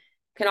insulin,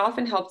 can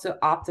often help to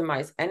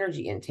optimize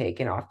energy intake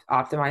and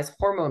optimize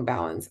hormone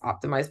balance,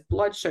 optimize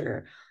blood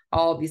sugar,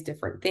 all of these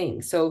different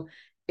things. So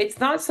it's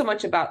not so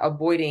much about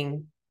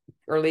avoiding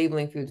or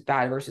labeling foods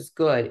bad versus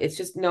good. It's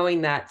just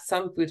knowing that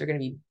some foods are going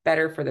to be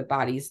better for the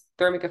body's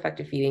thermic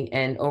effective feeding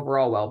and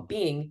overall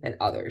well-being than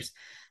others.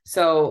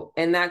 So,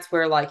 and that's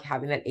where like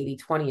having that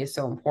 80-20 is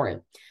so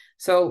important.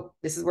 So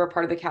this is where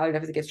part of the calorie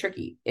deficit gets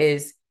tricky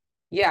is,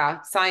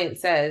 yeah,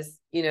 science says,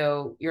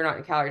 you're not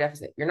in calorie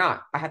deficit. You're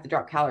not. I have to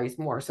drop calories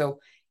more. So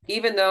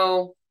even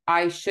though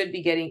you should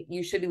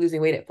be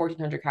losing weight at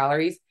 1,400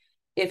 calories,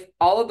 if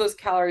all of those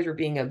calories are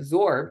being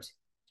absorbed,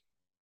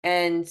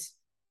 and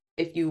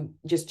if you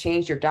just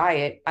change your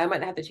diet, I might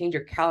not have to change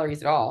your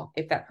calories at all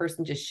if that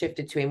person just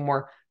shifted to a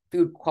more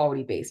food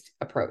quality based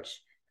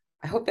approach.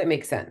 I hope that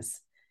makes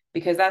sense,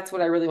 because that's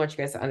what I really want you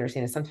guys to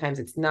understand is sometimes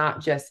it's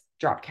not just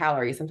drop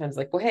calories. Sometimes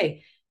like, well,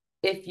 hey,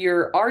 if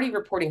you're already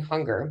reporting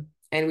hunger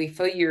and we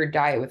fill your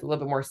diet with a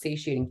little bit more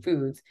satiating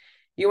foods,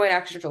 you might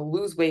actually have to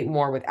lose weight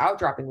more without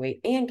dropping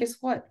weight. And guess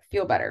what?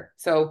 Feel better.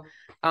 So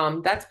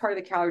that's part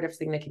of the calorie deficit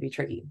thing that can be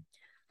tricky.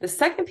 The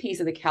second piece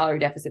of the calorie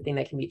deficit thing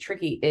that can be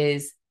tricky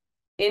is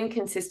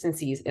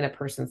inconsistencies in a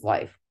person's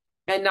life,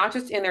 and not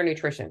just in their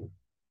nutrition.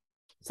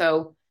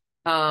 So,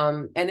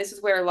 and this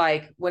is where,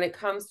 like, when it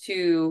comes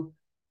to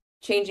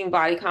changing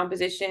body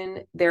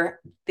composition,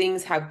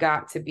 things have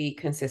got to be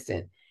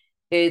consistent.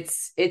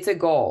 It's a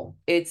goal.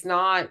 It's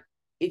not,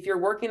 if you're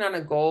working on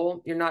a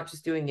goal, you're not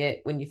just doing it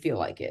when you feel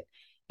like it.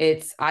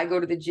 It's, I go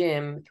to the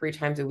gym 3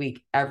 times a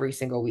week, every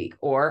single week,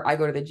 or I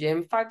go to the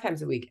gym 5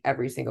 times a week,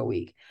 every single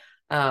week.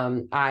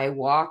 I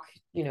walk,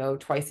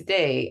 twice a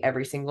day,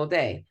 every single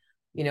day.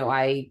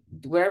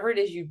 Whatever it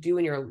is you do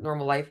in your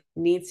normal life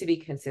needs to be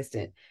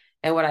consistent.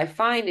 And what I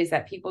find is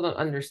that people don't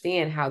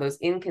understand how those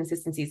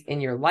inconsistencies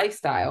in your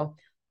lifestyle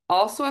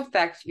also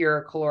affect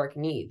your caloric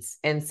needs.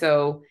 And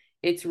so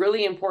it's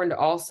really important to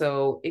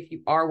also, if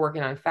you are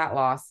working on fat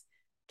loss,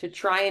 to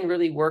try and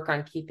really work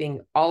on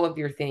keeping all of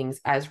your things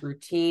as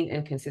routine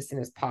and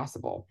consistent as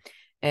possible.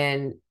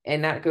 And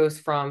that goes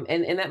from,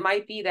 and that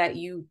might be that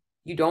you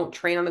don't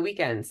train on the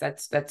weekends.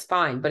 That's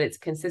fine, but it's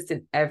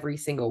consistent every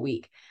single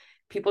week.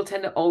 People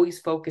tend to always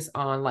focus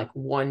on like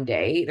one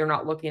day. They're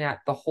not looking at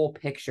the whole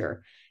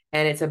picture.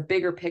 And it's a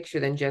bigger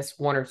picture than just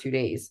 1 or 2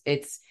 days.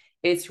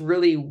 It's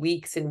really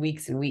weeks and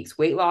weeks and weeks.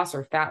 Weight loss,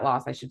 or fat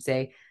loss, I should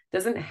say,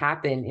 doesn't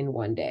happen in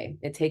one day.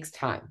 It takes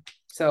time.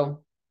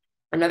 So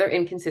another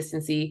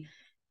inconsistency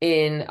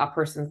in a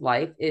person's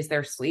life is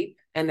their sleep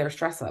and their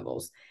stress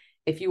levels.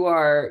 If you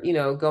are,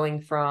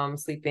 going from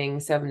sleeping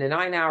 7 to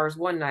 9 hours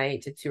one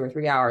night to 2 or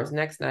 3 hours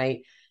next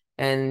night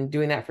and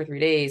doing that for 3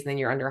 days, and then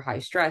you're under high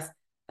stress,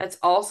 that's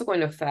also going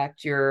to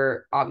affect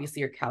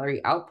obviously your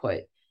calorie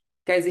output.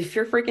 Guys, if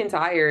you're freaking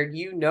tired,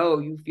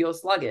 you feel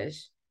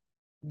sluggish.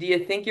 Do you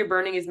think you're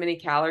burning as many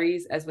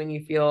calories as when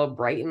you feel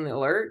bright and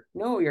alert?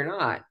 No, you're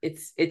not.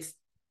 It's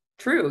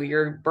true.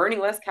 You're burning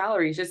less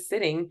calories just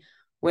sitting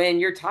when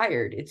you're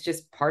tired. It's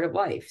just part of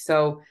life.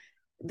 So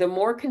the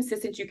more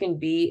consistent you can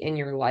be in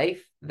your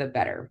life, the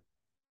better.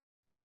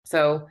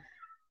 So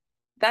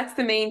that's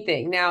the main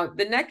thing. Now,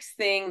 the next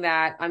thing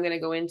that I'm going to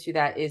go into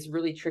that is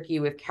really tricky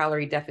with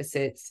calorie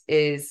deficits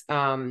is,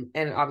 and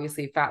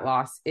obviously fat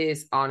loss,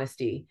 is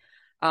honesty.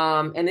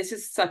 And this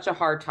is such a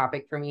hard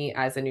topic for me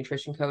as a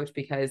nutrition coach,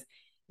 because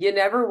you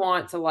never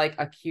want to like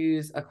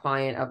accuse a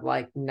client of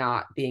like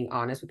not being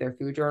honest with their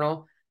food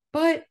journal.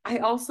 But I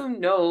also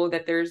know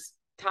that there's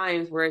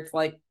times where it's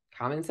like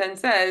common sense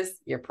says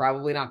you're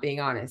probably not being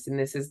honest. And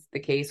this is the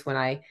case when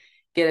I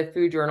get a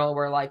food journal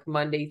where like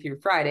Monday through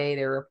Friday,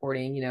 they're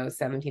reporting,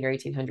 17 or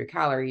 1800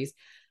 calories.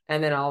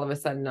 And then all of a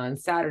sudden on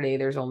Saturday,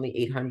 there's only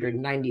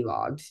 890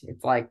 logged.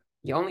 It's like,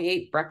 you only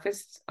ate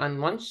breakfast on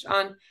lunch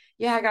on,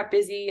 yeah, I got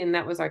busy. And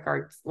that was like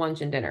our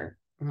lunch and dinner.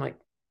 I'm like,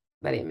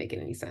 that ain't making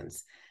any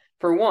sense.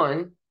 For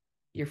one,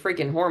 your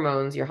freaking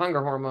hormones, your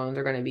hunger hormones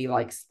are going to be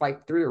like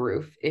spiked through the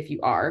roof if you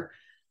are.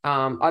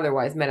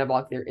 Otherwise,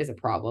 metabolic, there is a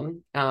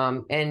problem.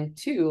 And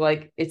two,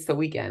 like it's the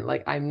weekend.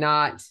 Like I'm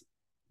not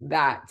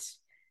that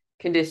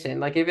condition.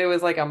 Like if it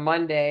was like a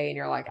Monday and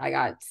you're like, I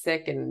got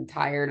sick and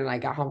tired and I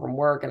got home from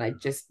work and I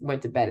just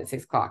went to bed at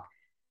 6 o'clock,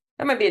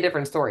 that might be a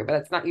different story, but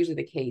that's not usually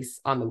the case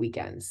on the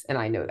weekends. And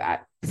I know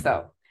that.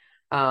 So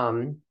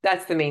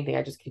that's the main thing.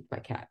 I just kicked my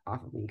cat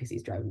off of me because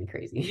he's driving me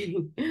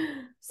crazy.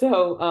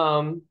 So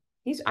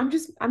I'm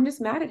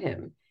just mad at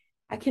him.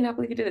 I cannot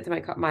believe he did it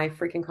to my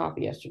freaking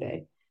coffee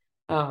yesterday.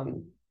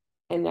 Um,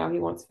 and now he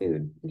wants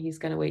food, and he's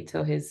gonna wait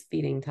till his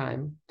feeding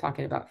time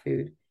talking about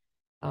food.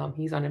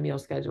 He's on a meal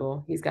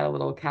schedule. He's got a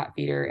little cat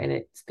feeder, and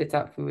it spits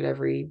out food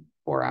every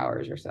 4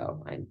 hours or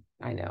so.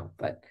 I know,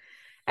 but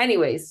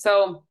anyways,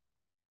 so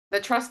the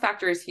trust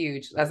factor is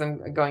huge. As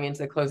I'm going into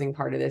the closing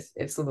part of this,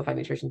 if simplified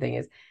nutrition thing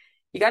is,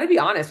 you got to be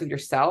honest with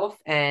yourself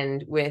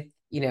and with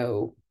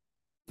your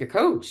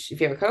coach,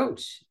 if you have a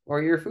coach,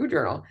 or your food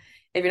journal.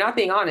 If you're not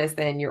being honest,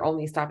 then you're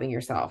only stopping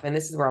yourself. And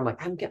this is where I'm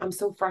like, I'm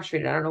so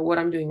frustrated. I don't know what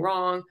I'm doing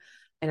wrong.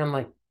 And I'm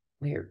like,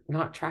 well, you're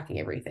not tracking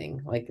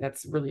everything. Like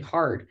that's really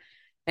hard.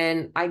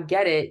 And I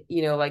get it,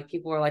 like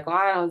people are like, well,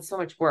 I don't know, it's so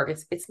much work.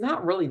 It's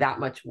not really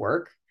that much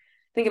work.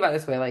 Think about it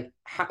this way, like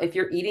if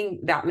you're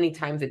eating that many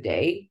times a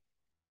day,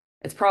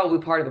 it's probably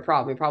part of the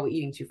problem. You're probably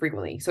eating too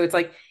frequently. So it's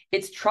like,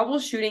 it's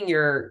troubleshooting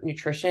your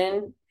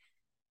nutrition.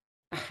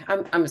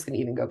 I'm just going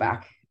to even go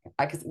back,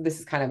 because this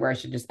is kind of where I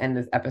should just end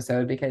this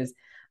episode, because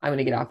I'm going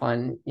to get off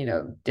on,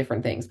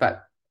 different things.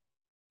 But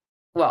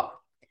well,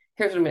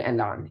 here's what I'm going to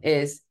end on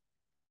is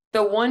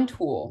the one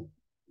tool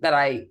that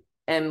I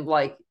am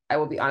like, I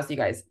will be honest with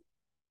you guys,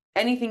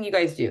 anything you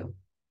guys do,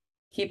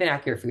 keep an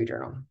accurate food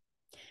journal.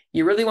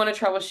 You really want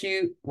to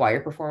troubleshoot why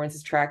your performance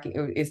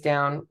is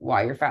down,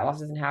 why your fat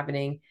loss isn't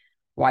happening,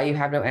 why you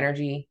have no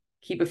energy.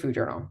 Keep a food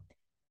journal.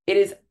 It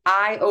is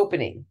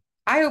eye-opening.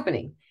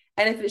 And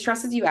if it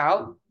stresses you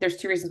out, there's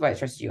two reasons why it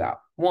stresses you out.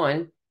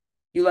 One,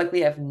 you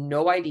likely have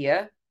no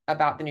idea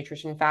about the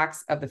nutrition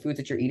facts of the foods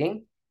that you're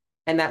eating.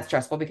 And that's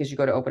stressful because you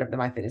go to open up the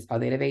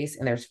MyFitnessPal database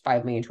and there's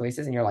 5 million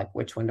choices and you're like,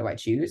 which one do I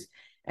choose?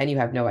 And you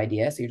have no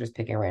idea. So you're just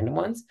picking random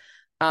ones.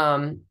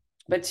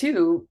 But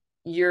two,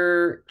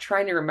 you're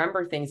trying to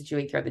remember things that you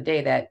ate throughout the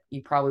day that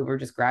you probably were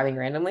just grabbing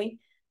randomly.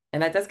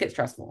 And that does get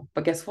stressful.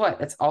 But guess what?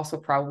 That's also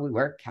probably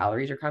where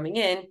calories are coming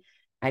in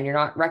and you're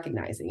not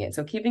recognizing it.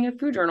 So keeping a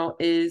food journal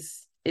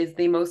is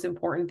the most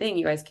important thing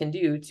you guys can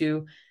do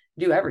to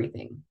do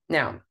everything.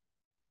 Now,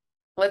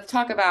 let's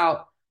talk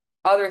about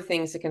other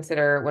things to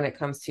consider when it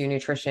comes to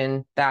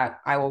nutrition that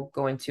I will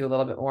go into a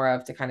little bit more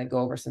of to kind of go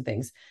over some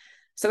things.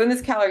 So in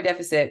this calorie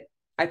deficit,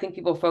 I think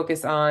people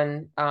focus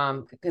on,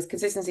 because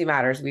consistency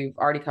matters. We've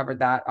already covered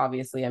that.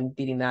 Obviously, I'm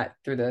beating that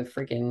through the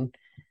freaking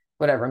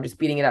whatever. I'm just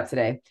beating it up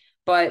today.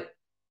 But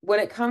when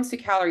it comes to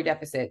calorie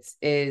deficits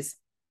is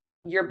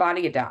your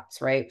body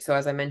adapts, right? So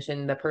as I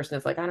mentioned, the person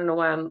is like, I don't know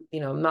why I'm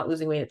not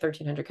losing weight at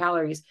 1300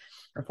 calories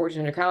or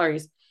 1400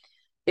 calories,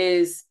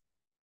 is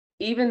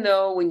even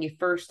though when you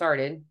first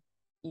started,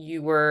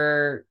 you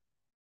were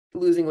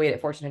losing weight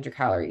at 1400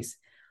 calories,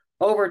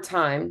 over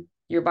time,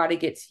 your body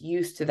gets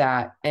used to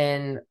that.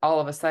 And all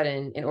of a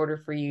sudden, in order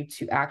for you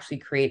to actually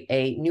create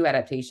a new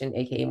adaptation,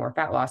 AKA more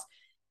fat loss,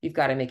 you've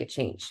got to make a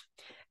change.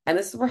 And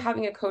this is where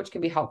having a coach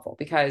can be helpful,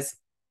 because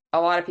a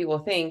lot of people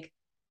think,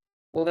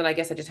 well, then I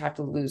guess I just have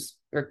to lose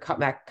or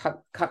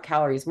cut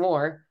calories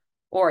more,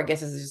 or I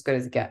guess this is as good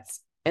as it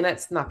gets. And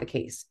that's not the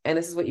case. And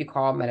this is what you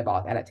call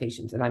metabolic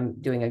adaptations. And I'm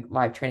doing a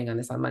live training on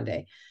this on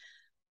Monday.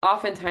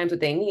 Oftentimes,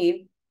 what they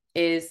need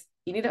is,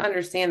 you need to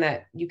understand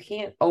that you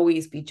can't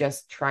always be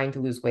just trying to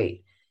lose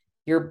weight.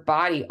 Your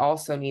body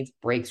also needs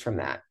breaks from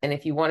that. And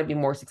if you want to be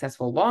more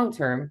successful long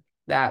term,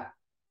 that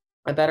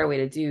a better way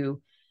to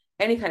do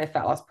any kind of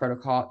fat loss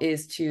protocol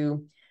is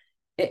to,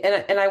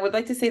 and I would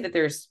like to say that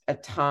there's a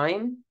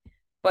time,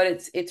 but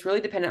it's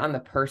really dependent on the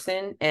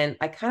person. And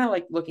I kind of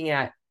like looking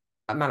at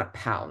amount of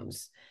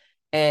pounds.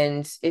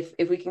 And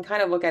if we can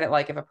kind of look at it,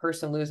 like if a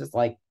person loses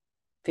like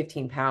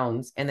 15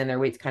 pounds and then their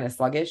weight's kind of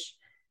sluggish,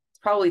 it's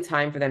probably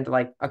time for them to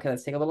like, okay,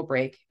 let's take a little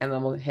break and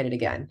then we'll hit it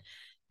again.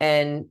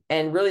 And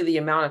really the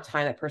amount of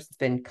time that person's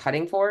been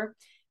cutting for,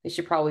 they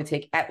should probably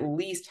take at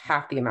least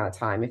half the amount of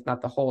time, if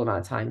not the whole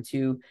amount of time,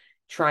 to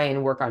try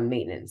and work on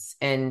maintenance.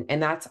 And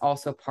that's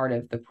also part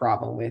of the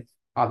problem with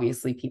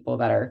obviously people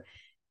that are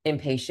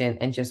impatient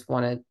and just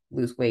want to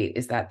lose weight,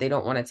 is that they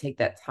don't want to take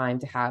that time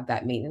to have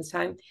that maintenance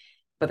time.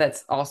 But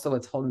that's also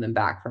what's holding them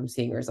back from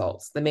seeing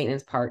results. The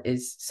maintenance part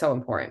is so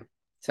important.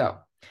 So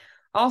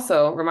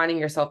also reminding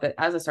yourself that,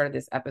 as I started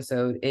this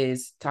episode,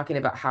 is talking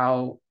about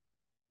how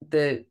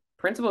the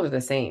principles are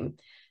the same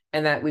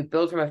and that we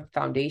build from a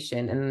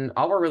foundation, and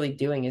all we're really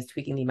doing is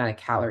tweaking the amount of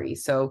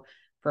calories. So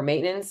for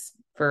maintenance,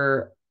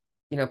 for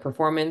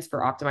performance, for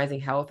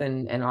optimizing health,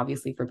 and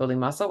obviously for building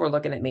muscle, we're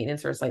looking at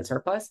maintenance or a slight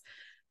surplus.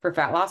 For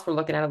fat loss, we're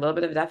looking at a little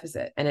bit of a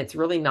deficit. And it's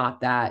really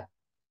not that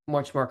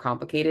much more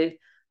complicated,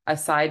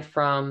 aside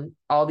from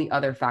all the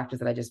other factors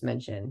that I just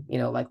mentioned,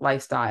 like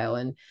lifestyle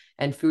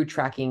and food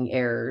tracking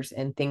errors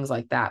and things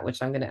like that,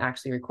 which I'm going to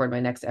actually record my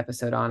next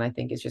episode on. I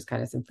think it's just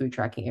kind of some food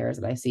tracking errors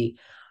that I see.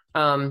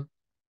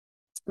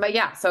 But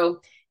yeah,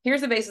 so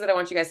here's the basis that I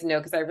want you guys to know,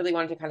 because I really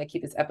wanted to kind of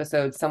keep this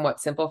episode somewhat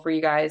simple for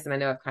you guys. And I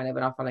know I've kind of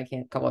been off on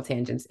a couple of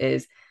tangents,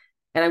 and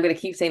I'm going to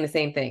keep saying the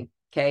same thing.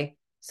 Okay.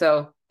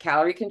 So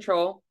calorie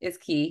control is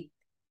key.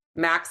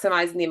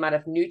 Maximizing the amount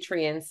of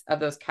nutrients of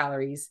those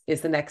calories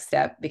is the next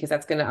step, because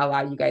that's going to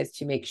allow you guys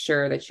to make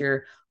sure that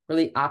you're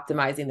really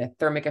optimizing the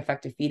thermic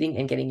effect of feeding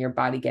and getting your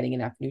body getting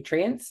enough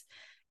nutrients.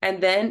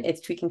 And then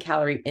it's tweaking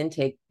calorie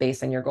intake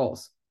based on your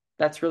goals.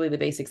 That's really the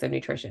basics of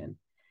nutrition.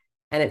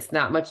 And it's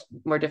not much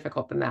more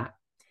difficult than that.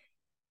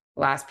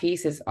 Last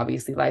piece is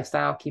obviously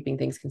lifestyle, keeping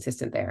things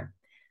consistent there.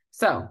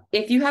 So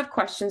if you have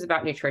questions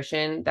about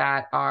nutrition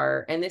that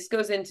are, and this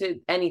goes into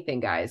anything,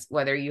 guys,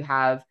 whether you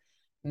have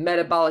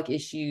metabolic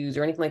issues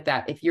or anything like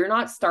that, if you're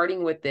not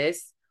starting with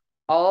this,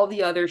 all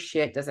the other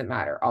shit doesn't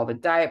matter. All the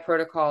diet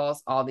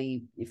protocols, all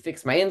the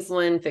fix my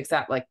insulin, fix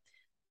that, like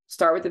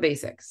start with the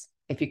basics.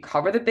 If you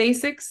cover the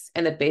basics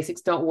and the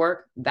basics don't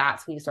work,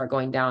 that's when you start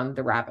going down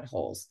the rabbit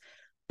holes.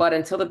 But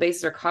until the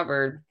bases are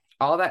covered,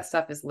 all that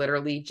stuff is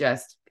literally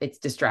just, it's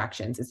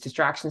distractions. It's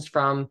distractions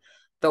from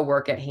the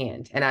work at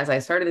hand. And as I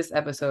started this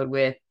episode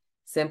with,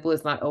 simple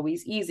is not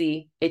always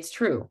easy, it's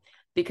true,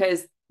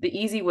 because the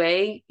easy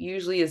way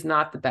usually is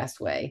not the best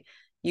way.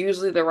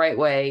 Usually the right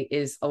way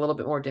is a little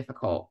bit more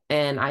difficult.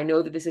 And I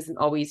know that this isn't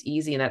always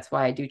easy, and that's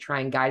why I do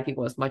try and guide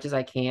people as much as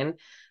I can.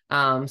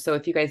 So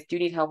if you guys do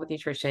need help with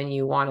nutrition,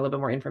 you want a little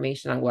bit more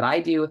information on what I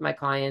do with my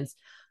clients,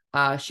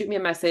 shoot me a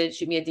message,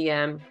 shoot me a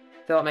DM,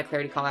 fill out my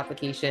Clarity Call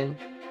application,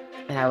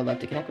 and I would love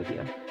to connect with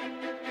you.